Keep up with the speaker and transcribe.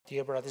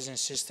Dear brothers and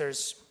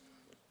sisters,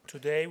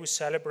 today we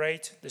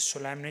celebrate the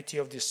solemnity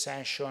of the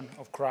Ascension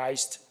of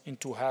Christ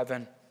into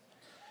heaven.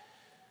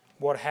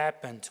 What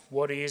happened?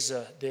 What is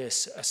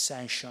this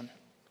Ascension?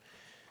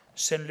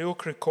 St.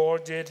 Luke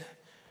recorded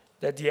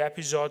that the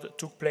episode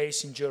took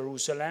place in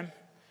Jerusalem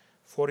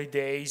 40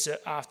 days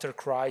after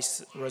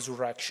Christ's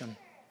resurrection.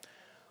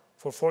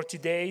 For 40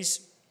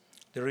 days,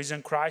 the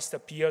risen Christ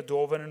appeared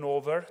over and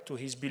over to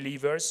his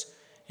believers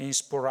in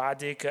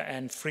sporadic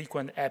and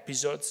frequent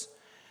episodes,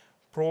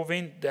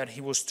 proving that he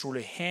was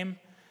truly him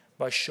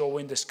by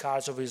showing the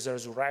scars of his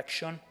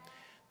resurrection,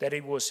 that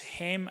he was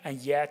him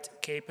and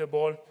yet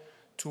capable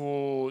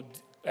to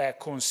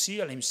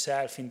conceal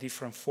himself in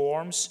different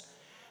forms,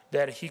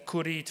 that he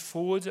could eat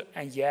food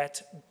and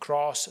yet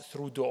cross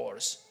through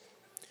doors.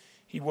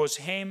 He was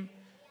him,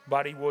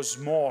 but he was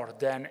more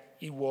than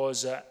he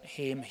was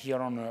him here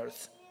on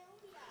earth.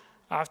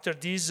 After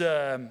these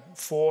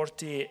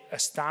 40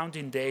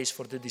 astounding days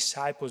for the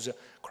disciples,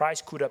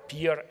 Christ could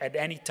appear at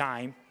any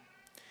time.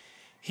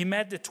 He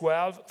met the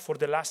 12 for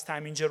the last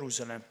time in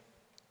Jerusalem.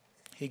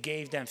 He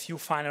gave them few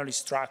final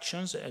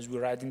instructions, as we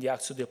read in the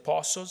Acts of the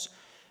Apostles,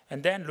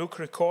 and then Luke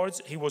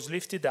records he was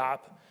lifted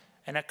up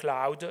and a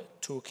cloud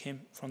took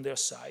him from their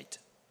sight.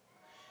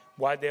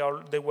 While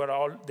they were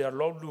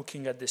all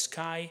looking at the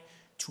sky,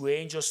 two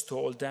angels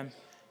told them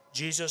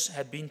Jesus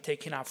had been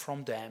taken up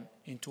from them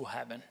into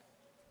heaven.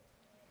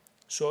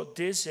 So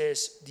this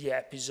is the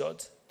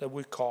episode that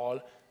we call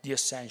the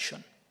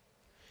Ascension.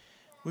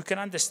 We can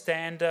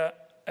understand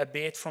a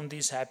bit from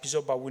this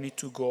episode, but we need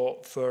to go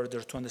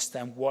further to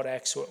understand what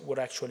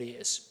actually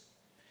is.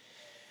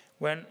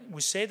 When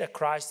we say that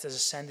Christ has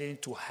ascended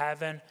into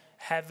heaven,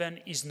 heaven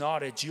is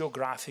not a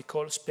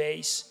geographical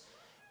space,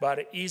 but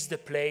it is the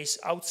place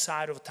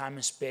outside of time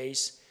and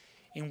space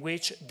in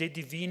which the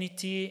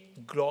divinity,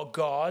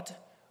 God,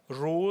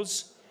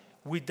 rules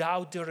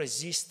without the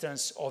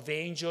resistance of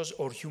angels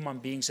or human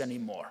beings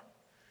anymore.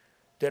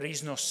 There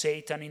is no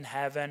Satan in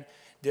heaven.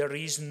 There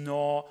is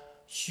no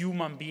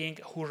human being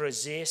who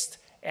resists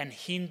and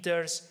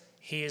hinders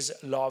his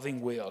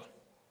loving will.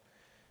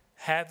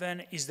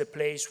 Heaven is the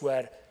place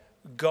where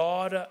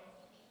God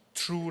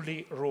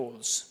truly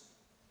rules.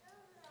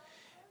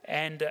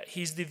 And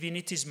his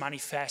divinity is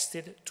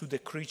manifested to the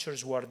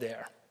creatures who are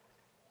there.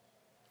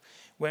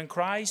 When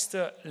Christ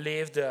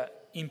lived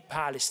in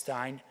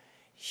Palestine,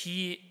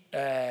 he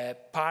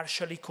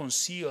partially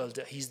concealed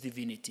his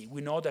divinity. We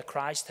know that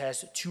Christ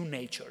has two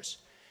natures.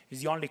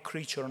 He's the only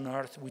creature on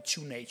earth with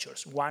two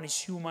natures. One is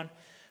human,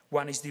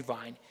 one is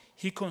divine.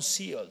 He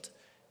concealed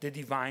the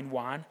divine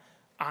one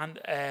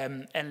and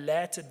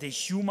let the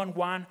human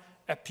one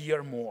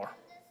appear more.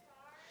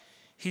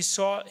 He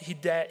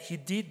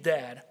did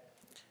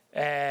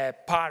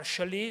that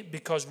partially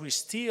because we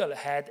still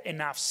had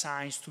enough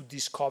signs to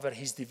discover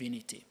his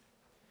divinity.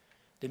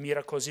 The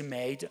miracles he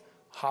made,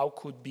 how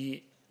could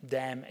be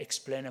them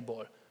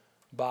explainable,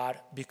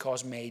 but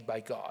because made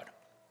by God.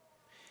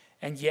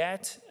 And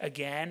yet,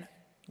 again,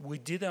 we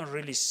didn't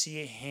really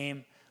see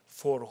him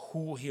for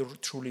who he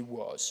truly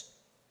was.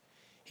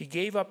 He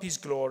gave up his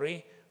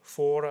glory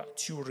for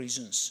two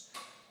reasons.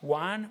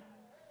 One,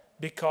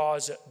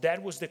 because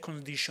that was the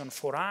condition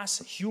for us,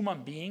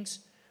 human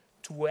beings,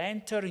 to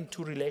enter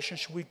into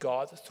relationship with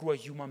God through a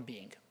human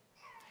being.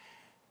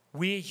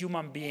 We,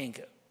 human beings,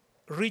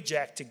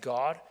 rejected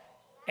God,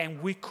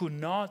 and we could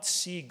not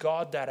see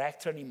God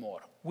direct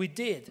anymore. We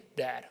did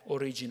that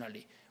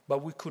originally,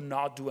 but we could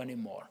not do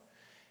anymore.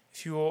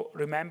 If you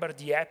remember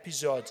the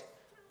episode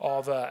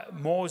of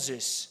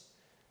Moses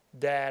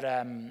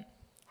that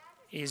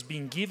is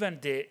being given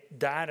the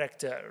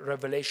direct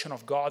revelation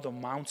of God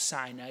on Mount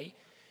Sinai,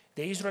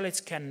 the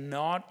Israelites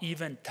cannot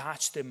even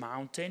touch the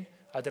mountain,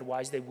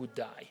 otherwise they would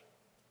die.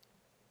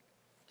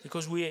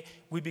 Because we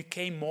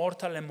became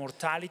mortal, and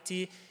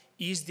mortality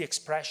is the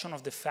expression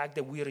of the fact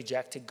that we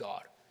rejected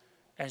God.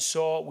 And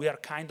so we are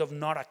kind of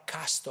not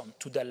accustomed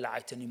to the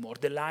light anymore.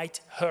 The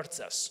light hurts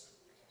us.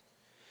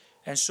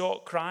 And so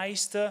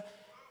Christ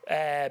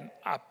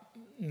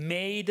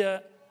made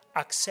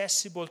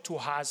accessible to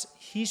us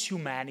his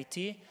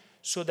humanity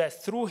so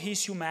that through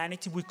his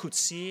humanity we could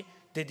see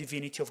the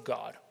divinity of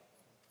God.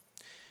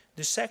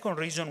 The second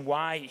reason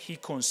why he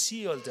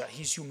concealed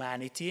his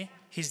humanity,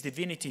 his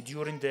divinity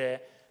during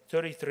the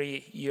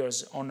 33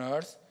 years on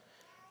earth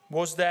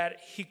was that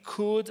he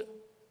could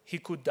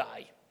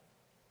die.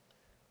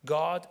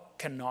 God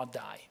cannot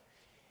die.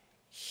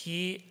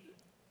 He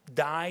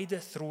died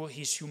through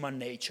his human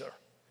nature.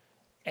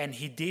 And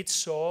he did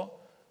so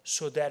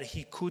that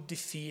he could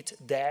defeat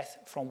death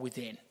from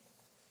within.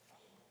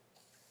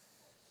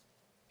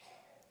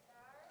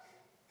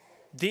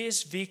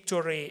 This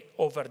victory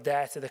over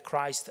death that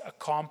Christ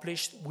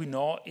accomplished, we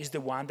know, is the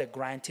one that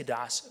granted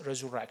us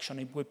resurrection.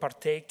 And we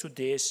partake to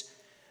this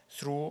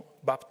through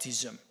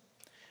baptism.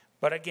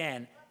 But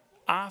again,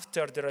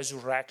 after the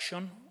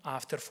resurrection,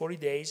 after 40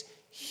 days,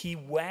 he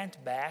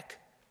went back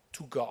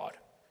to God.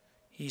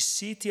 He's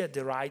seated at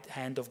the right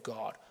hand of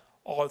God.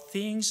 All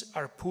things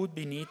are put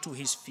beneath to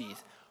his feet.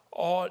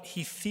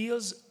 He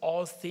feels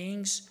all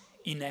things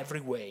in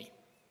every way.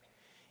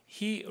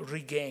 he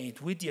regained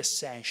with the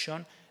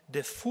ascension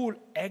the full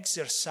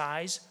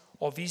exercise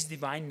of his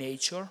divine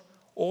nature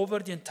over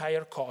the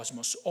entire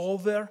cosmos,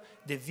 over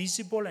the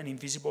visible and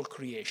invisible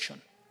creation.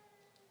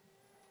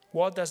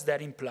 What does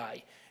that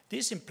imply?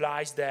 This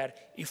implies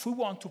that if we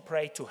want to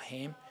pray to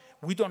him,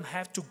 we don't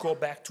have to go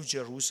back to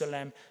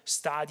Jerusalem,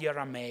 study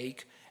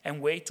Aramaic,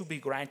 and wait to be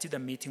granted a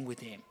meeting with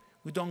him.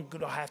 We don't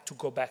have to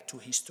go back to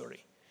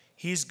history.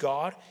 He is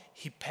God.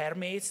 He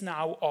permeates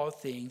now all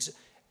things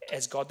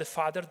as God the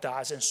Father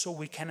does, and so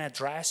we can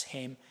address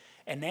him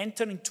and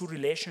enter into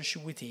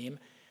relationship with him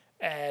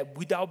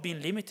without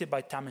being limited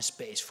by time and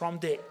space, from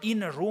the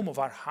inner room of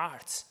our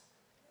hearts.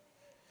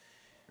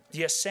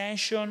 The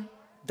ascension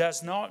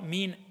does not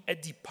mean a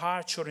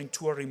departure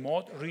into a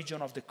remote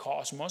region of the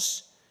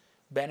cosmos,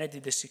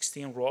 Benedict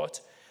XVI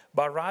wrote,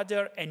 but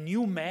rather a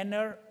new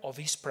manner of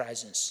his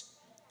presence.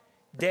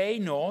 They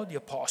know, the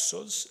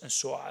apostles, and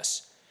so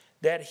us,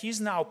 that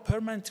he's now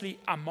permanently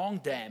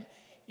among them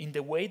in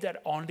the way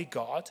that only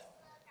God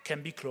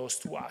can be close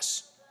to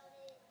us.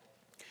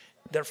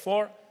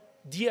 Therefore,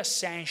 the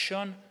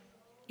ascension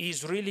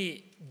is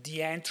really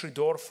the entry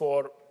door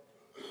for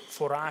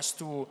us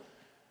to,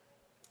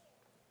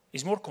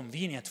 is more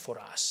convenient for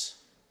us.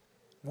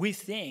 We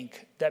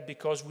think that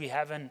because we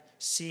haven't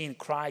seen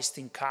Christ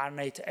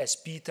incarnate as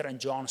Peter and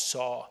John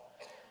saw,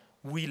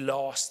 we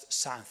lost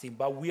something,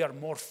 but we are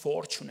more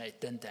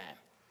fortunate than them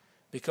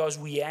because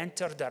we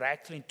enter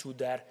directly into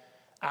their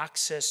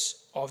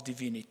access of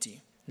divinity.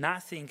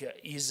 Nothing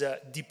is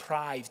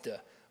deprived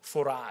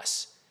for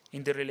us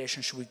in the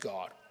relationship with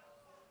God.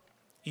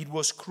 It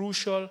was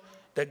crucial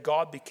that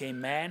God became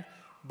man,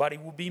 but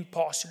it would be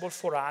impossible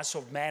for us,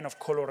 of men of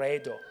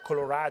Colorado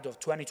of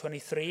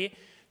 2023,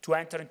 to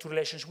enter into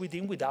relationship with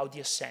him without the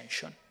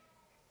ascension.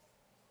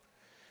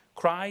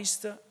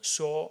 Christ,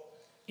 so,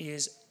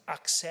 is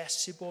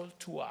accessible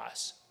to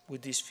us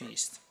with this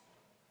feast.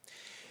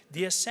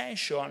 The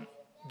ascension,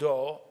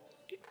 though,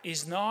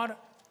 is not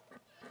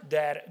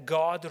that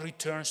God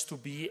returns to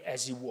be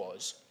as he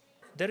was.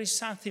 There is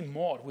something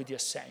more with the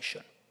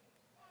ascension.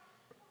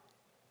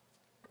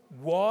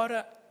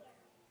 What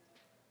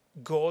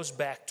goes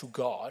back to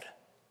God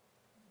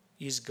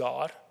is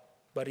God,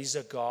 but is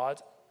a God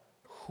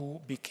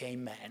who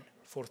became man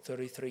for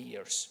 33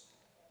 years.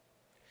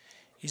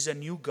 Is a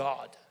new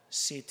God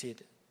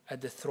seated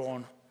at the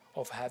throne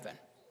of heaven.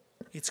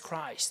 It's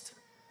Christ,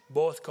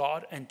 both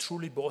God and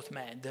truly both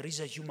man. There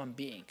is a human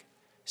being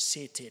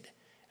seated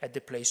at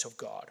the place of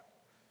God.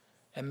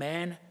 A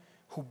man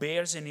who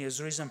bears in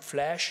his risen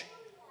flesh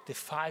the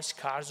 5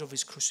 scars of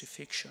his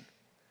crucifixion,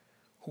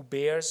 who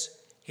bears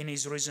in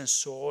his risen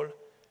soul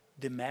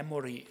the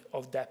memory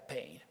of that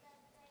pain,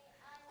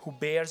 who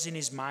bears in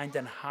his mind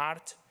and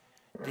heart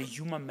the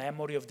human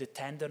memory of the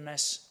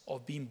tenderness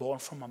of being born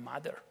from a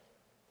mother,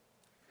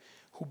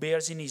 who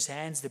bears in his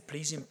hands the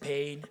pleasing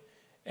pain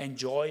and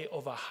joy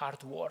of a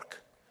hard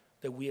work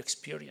that we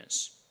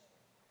experience.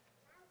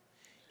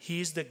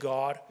 He is the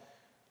God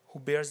who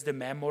bears the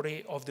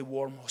memory of the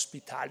warm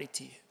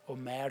hospitality of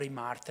Mary,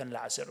 Martha, and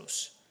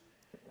Lazarus.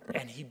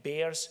 And he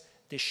bears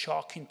the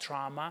shocking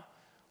trauma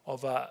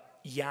of a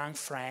young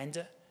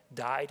friend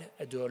died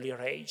at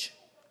earlier age,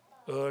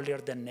 earlier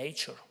than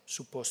nature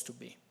supposed to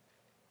be.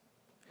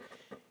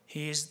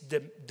 He is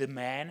the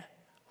man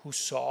who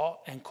saw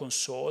and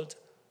consoled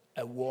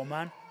a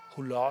woman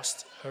who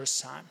lost her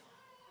son.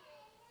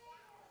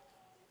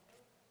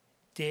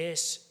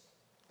 This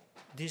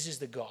is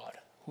the God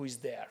who is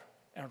there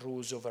and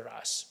rules over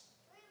us.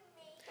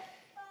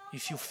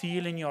 If you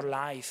feel in your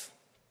life,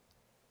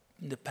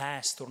 in the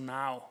past or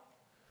now,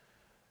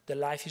 the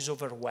life is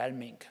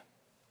overwhelming,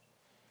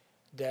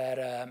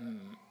 that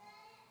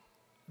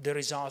the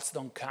results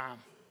don't come,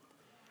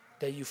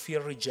 that you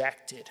feel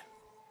rejected,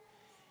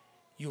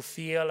 you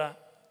feel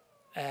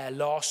a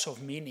loss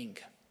of meaning,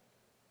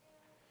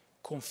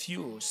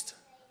 confused,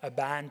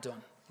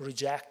 abandoned,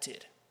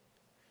 rejected,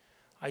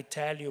 I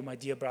tell you, my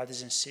dear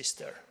brothers and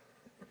sisters,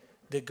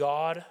 the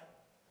God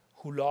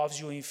who loves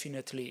you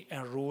infinitely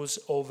and rules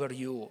over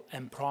you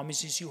and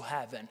promises you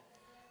heaven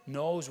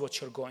knows what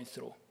you're going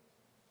through,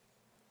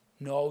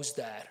 knows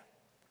that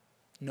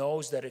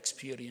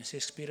experience,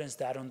 experienced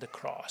that on the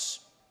cross.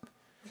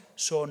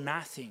 So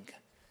nothing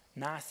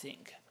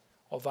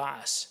of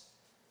us,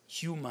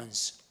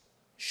 humans,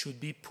 should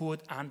be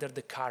put under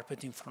the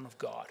carpet in front of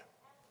God.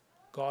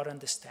 God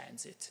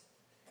understands it.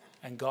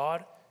 And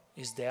God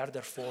is there,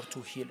 therefore,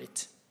 to heal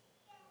it.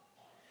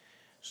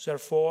 So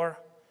therefore,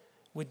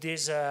 with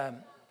this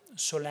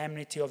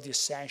solemnity of the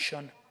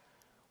Ascension,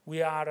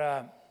 we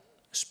are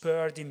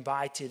spurred,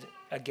 invited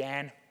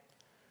again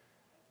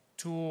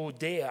to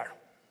dare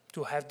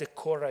to have the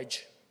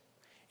courage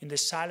in the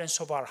silence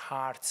of our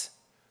hearts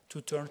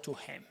to turn to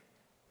Him.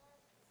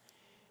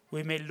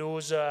 We may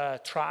lose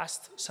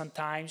trust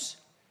sometimes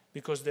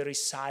because there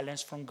is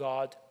silence from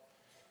God,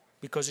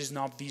 because He's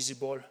not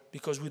visible,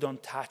 because we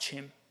don't touch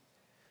Him.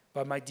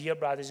 But my dear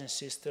brothers and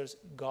sisters,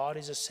 God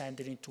is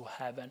ascended into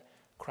heaven.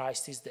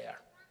 Christ is there.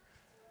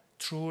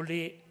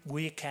 Truly,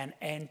 we can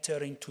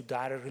enter into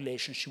direct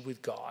relationship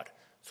with God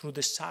through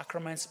the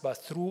sacraments,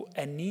 but through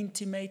an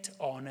intimate,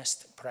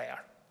 honest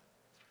prayer.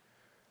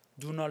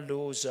 Do not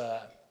lose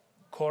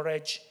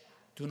courage.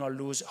 Do not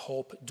lose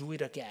hope. Do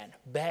it again.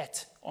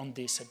 Bet on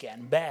this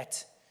again.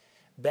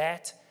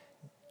 Bet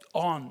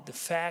on the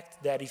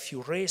fact that if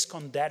you risk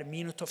on that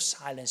minute of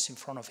silence in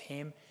front of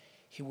him,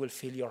 he will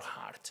fill your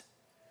heart.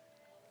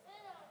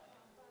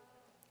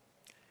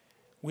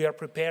 We are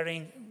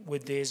preparing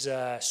with this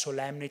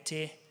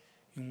solemnity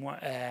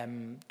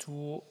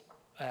to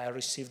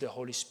receive the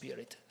Holy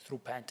Spirit through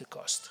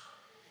Pentecost.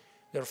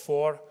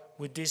 Therefore,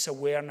 with this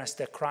awareness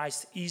that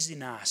Christ is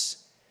in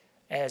us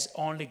as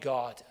only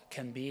God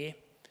can be,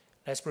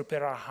 let's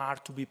prepare our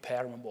heart to be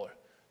permeable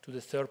to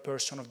the third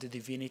person of the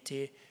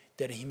divinity,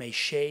 that he may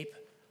shape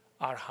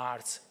our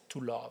hearts to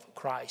love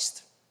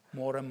Christ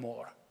more and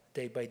more,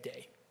 day by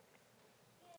day.